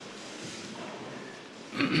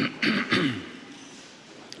In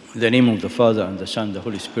the name of the Father, and the Son, and the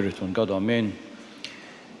Holy Spirit, one God, Amen.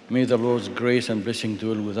 May the Lord's grace and blessing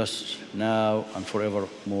dwell with us now and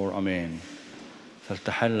forevermore, Amen.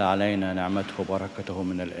 فلتحل علينا نعمته وبركته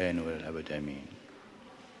من الآن وإلى الأبد, Amen.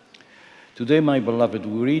 Today, my beloved,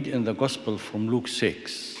 we read in the Gospel from Luke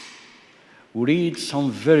 6. We read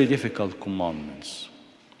some very difficult commandments.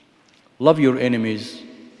 Love your enemies,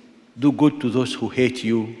 do good to those who hate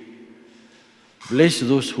you, bless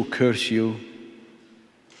those who curse you.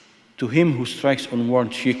 To him who strikes on one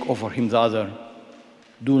cheek, offer him the other.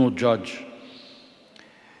 Do not judge.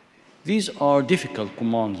 These are difficult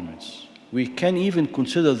commandments. We can even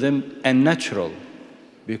consider them unnatural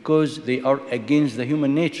because they are against the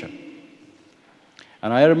human nature.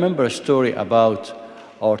 And I remember a story about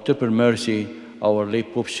our Tupper Mercy, our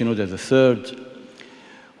late Pope Shenouda III,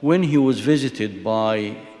 when he was visited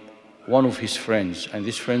by one of his friends, and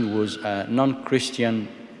this friend was a non-Christian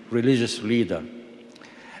religious leader.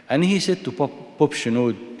 And he said to Pope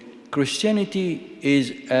Shenouda, Christianity is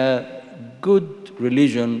a good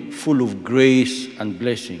religion full of grace and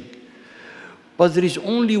blessing. But there is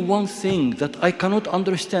only one thing that I cannot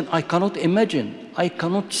understand, I cannot imagine, I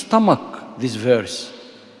cannot stomach this verse.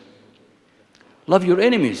 Love your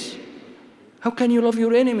enemies. How can you love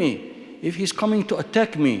your enemy? If he's coming to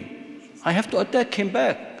attack me, I have to attack him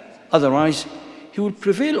back. Otherwise, he will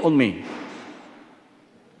prevail on me.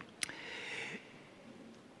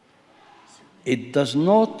 It does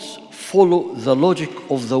not follow the logic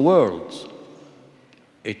of the world,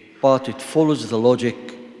 but it follows the logic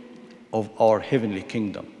of our heavenly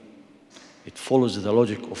kingdom. It follows the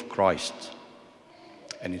logic of Christ,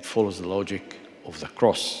 and it follows the logic of the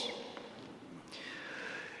cross.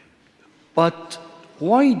 But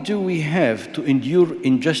why do we have to endure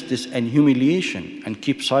injustice and humiliation and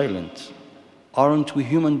keep silent? Aren't we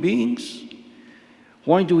human beings?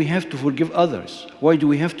 Why do we have to forgive others? Why do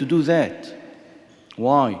we have to do that?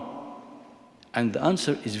 Why? And the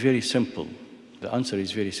answer is very simple. The answer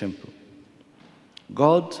is very simple.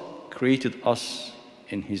 God created us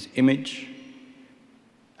in his image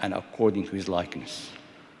and according to his likeness.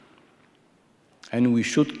 And we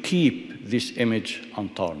should keep this image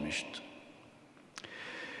untarnished.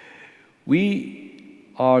 We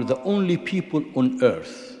are the only people on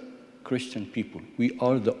earth, Christian people, we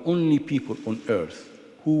are the only people on earth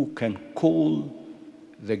who can call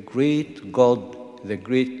the great God, the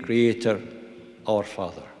great Creator, our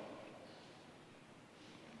Father.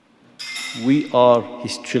 We are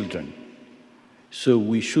his children, so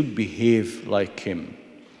we should behave like him.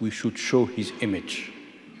 We should show his image.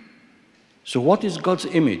 So what is God's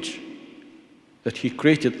image that he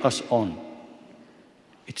created us on?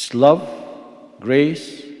 It's love,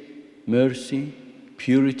 grace, mercy,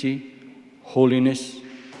 purity, holiness,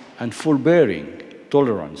 and forbearing,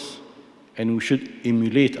 tolerance. And we should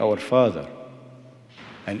emulate our Father.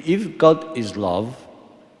 And if God is love,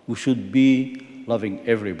 we should be loving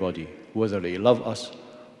everybody, whether they love us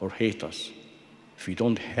or hate us. If we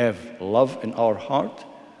don't have love in our heart,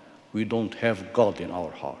 we don't have God in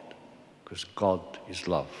our heart, because God is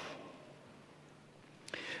love.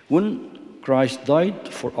 When Christ died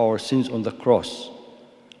for our sins on the cross,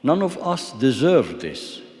 none of us deserved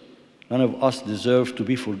this. None of us deserved to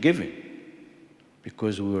be forgiven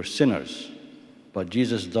because we were sinners. But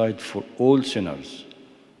Jesus died for all sinners,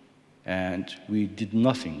 and we did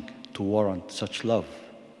nothing to warrant such love.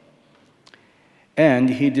 And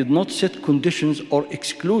he did not set conditions or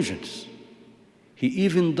exclusions. He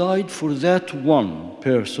even died for that one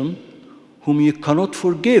person whom you cannot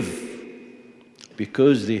forgive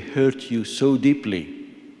because they hurt you so deeply,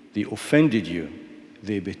 they offended you,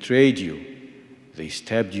 they betrayed you, they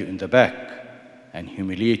stabbed you in the back and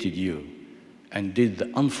humiliated you and did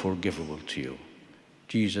the unforgivable to you.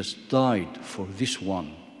 Jesus died for this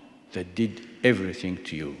one that did everything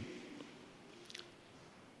to you.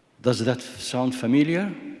 Does that sound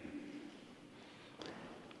familiar?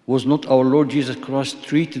 Was not our Lord Jesus Christ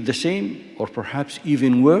treated the same, or perhaps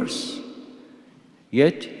even worse?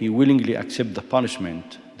 Yet he willingly accepted the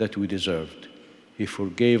punishment that we deserved. He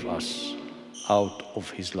forgave us out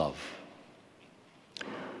of his love.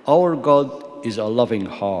 Our God is a loving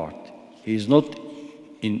heart. He is not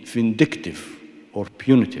vindictive or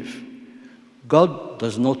punitive. God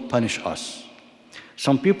does not punish us.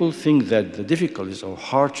 Some people think that the difficulties or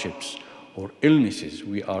hardships or illnesses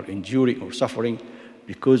we are enduring or suffering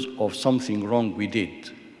because of something wrong we did.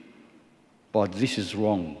 But this is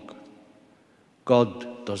wrong.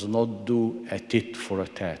 God does not do a tit for a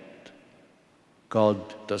tat.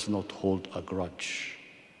 God does not hold a grudge.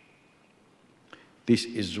 This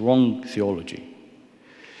is wrong theology.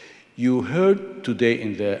 You heard today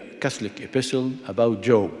in the Catholic epistle about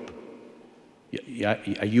Job.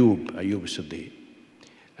 Ayub Siddiq.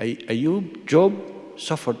 Job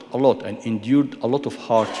suffered a lot and endured a lot of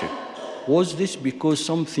hardship. Was this because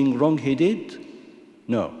something wrong he did?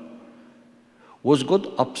 No. Was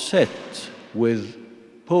God upset with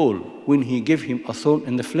Paul when he gave him a thorn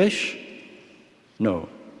in the flesh? No.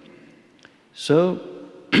 So,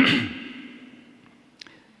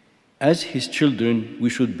 as his children, we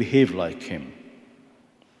should behave like him.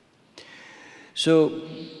 So,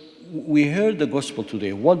 we heard the gospel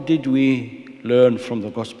today. What did we learn from the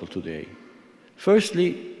gospel today?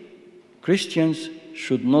 Firstly, Christians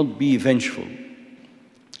should not be vengeful.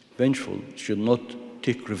 Vengeful should not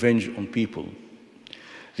take revenge on people.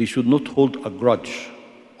 They should not hold a grudge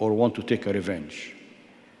or want to take a revenge.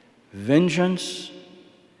 Vengeance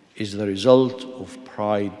is the result of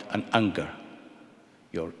pride and anger.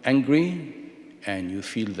 You're angry and you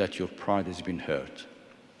feel that your pride has been hurt.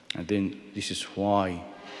 And then this is why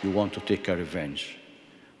you want to take a revenge.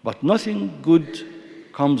 But nothing good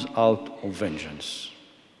comes out of vengeance.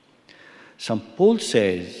 St. Paul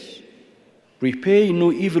says, repay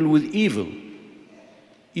no evil with evil.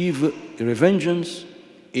 Revengeance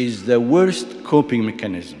is the worst coping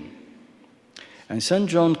mechanism. And St.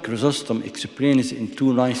 John Chrysostom explains in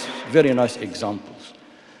two very nice examples.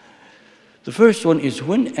 The first one is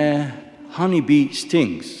when a honeybee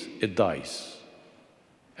stings, it dies.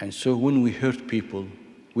 And so when we hurt people,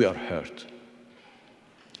 we are hurt.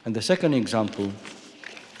 And the second example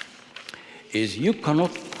is you cannot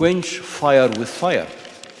quench fire with fire.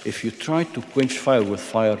 If you try to quench fire with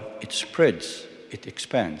fire, it spreads, it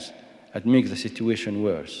expands, and makes the situation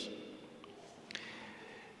worse.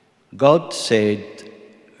 God said,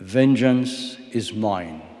 vengeance is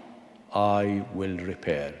mine, I will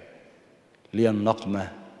repair. لي النقمة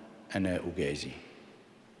أنا أجازي.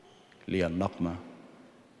 لي النقمة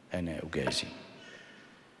أنا أجازي.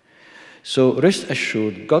 So rest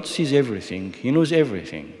assured, God sees everything, He knows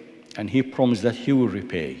everything, and He promised that He will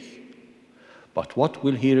repay. But what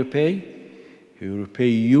will He repay? He will repay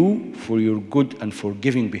you for your good and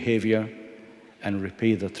forgiving behavior and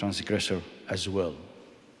repay the transgressor as well.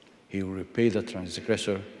 He will repay the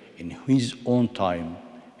transgressor in His own time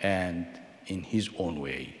and in His own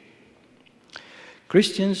way.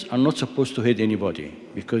 Christians are not supposed to hate anybody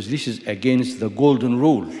because this is against the golden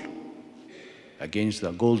rule. Against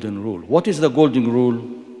the golden rule. What is the golden rule?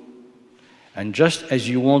 And just as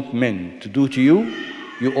you want men to do to you,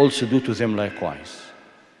 you also do to them likewise.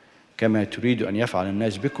 كما تريد أن يفعل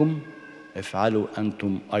الناس بكم افعلوا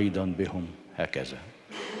أنتم أيضا بهم هكذا.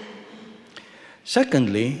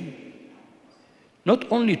 Secondly, not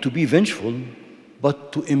only to be vengeful,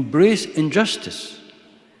 but to embrace injustice.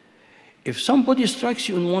 If somebody strikes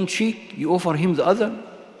you on one cheek, you offer him the other.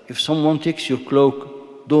 If someone takes your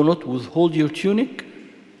cloak, do not withhold your tunic.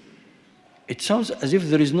 It sounds as if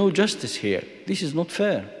there is no justice here. This is not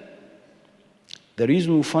fair. The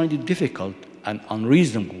reason we find it difficult and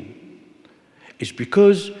unreasonable is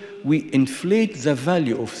because we inflate the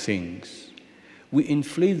value of things. We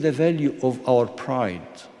inflate the value of our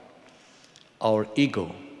pride, our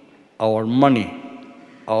ego, our money,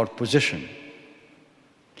 our position.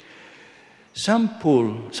 St.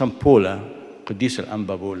 Paula, Qudis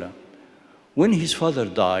al-Anba Paula, when his father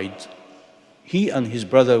died, he and his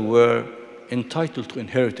brother were entitled to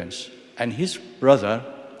inheritance, and his brother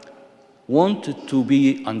wanted to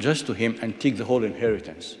be unjust to him and take the whole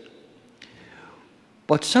inheritance.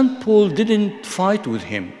 But St. Paul didn't fight with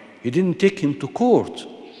him. He didn't take him to court,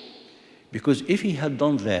 because if he had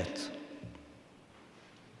done that,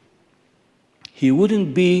 he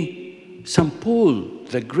wouldn't be St. Paul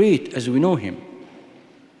the Great as we know him.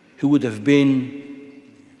 He would have been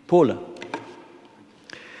Paula.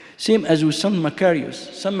 Same as with St.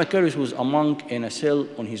 Macarius. St. Macarius was a monk in a cell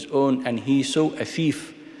on his own, and he saw a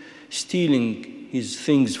thief stealing his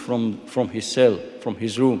things from his cell, from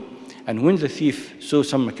his room. And when the thief saw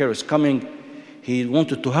St. Macarius coming, he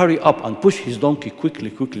wanted to hurry up and push his donkey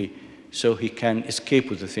quickly, so he can escape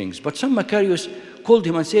with the things. But St. Macarius called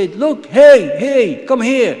him and said, "Look, hey, come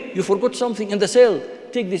here. You forgot something in the cell.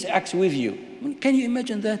 Take this axe with you." Can you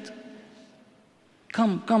imagine that?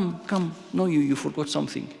 Come. No, you forgot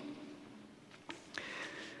something.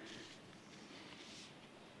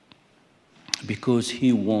 Because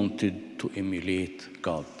he wanted to emulate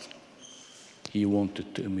God. He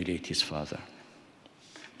wanted to emulate his father.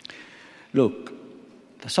 Look,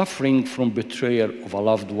 the suffering from betrayal of a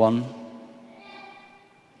loved one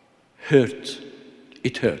hurts.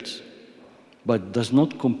 It hurts, but does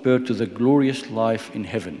not compare to the glorious life in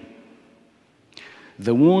heaven.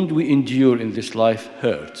 The wound we endure in this life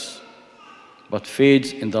hurts, but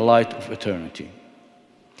fades in the light of eternity.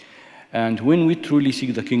 And when we truly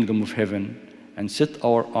seek the kingdom of heaven and set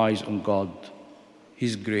our eyes on God,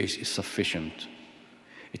 His grace is sufficient.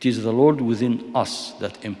 It is the Lord within us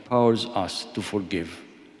that empowers us to forgive,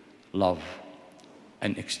 love,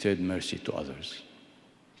 and extend mercy to others.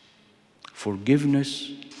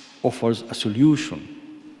 Forgiveness offers a solution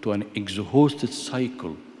to an exhausted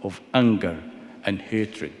cycle of anger and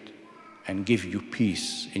hatred and gives you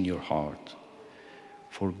peace in your heart.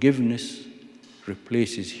 Forgiveness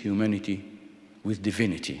replaces humanity with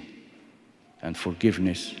divinity, and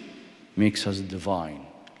forgiveness makes us divine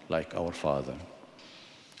like our Father.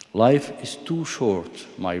 Life is too short,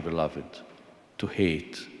 my beloved, to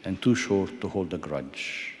hate, and too short to hold a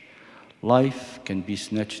grudge. Life can be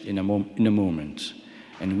snatched in a moment,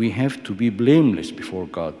 and we have to be blameless before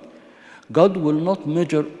God. God will not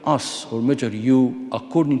measure us or measure you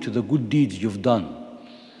according to the good deeds you've done.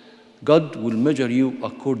 God will measure you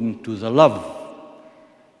according to the love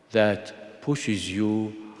that pushes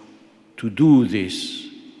you to do these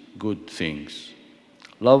good things.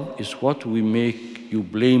 Love is what will make you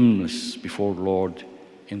blameless before Lord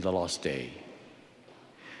in the last day.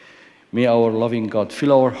 May our loving God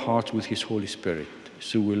fill our hearts with His Holy Spirit,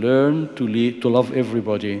 so we learn to love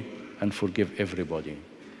everybody and forgive everybody,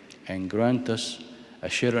 and grant us a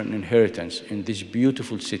share and inheritance in this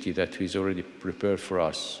beautiful city that He's already prepared for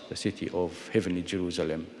us, the city of heavenly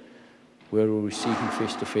Jerusalem, where we will see Him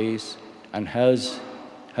face to face and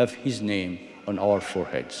have His name on our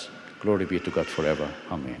foreheads. Glory be to God forever.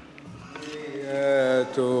 Amen.